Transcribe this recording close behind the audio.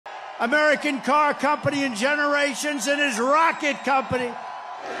American car company in generations and his rocket company.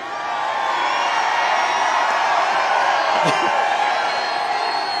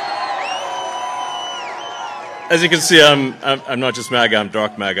 As you can see, I'm not just MAGA, I'm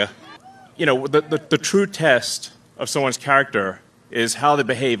dark MAGA. You know, the true test of someone's character is how they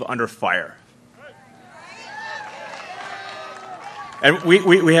behave under fire. And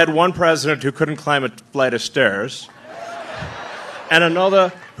we had one president who couldn't climb a flight of stairs, and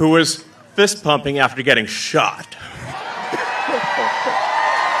another who was fist pumping after getting shot.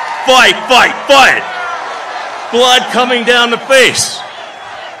 Fight, fight, fight! Blood coming down the face.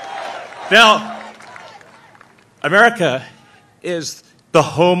 Now, America is the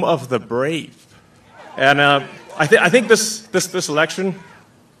home of the brave. And I think this election,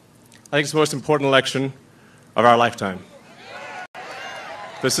 I think it's the most important election of our lifetime.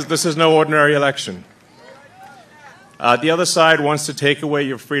 This is no ordinary election. The other side wants to take away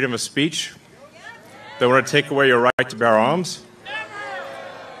your freedom of speech. They want to take away your right to bear arms.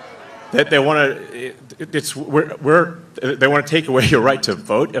 They want to take away your right to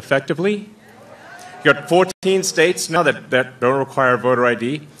vote effectively. You've got 14 states now that don't require voter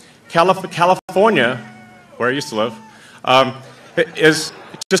ID. California, where I used to live, is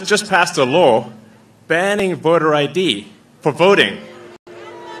just passed a law banning voter ID for voting.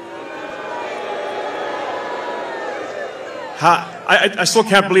 I still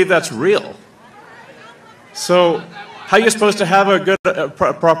can't believe that's real. So how are you supposed to have a good,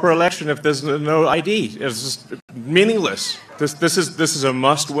 proper election if there's no ID? It's just meaningless. This is a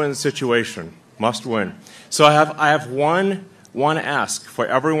must-win situation. Must win. So I have one ask for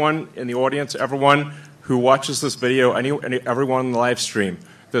everyone in the audience, everyone who watches this video, everyone in the live stream.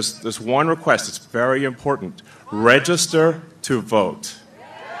 There's one request. It's very important. Register to vote.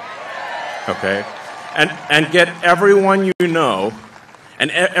 Okay? And get everyone you know and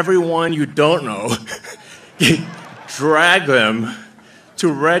everyone you don't know, drag them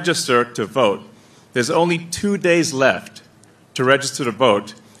to register to vote. There's only 2 days left to register to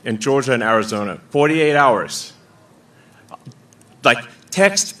vote in Georgia and Arizona. 48 hours. Like,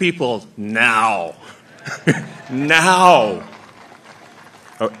 text people now. Now.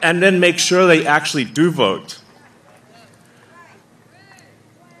 Oh, and then make sure they actually do vote.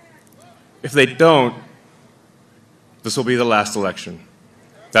 If they don't, this will be the last election.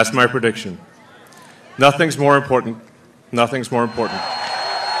 That's my prediction. Nothing's more important. Nothing's more important.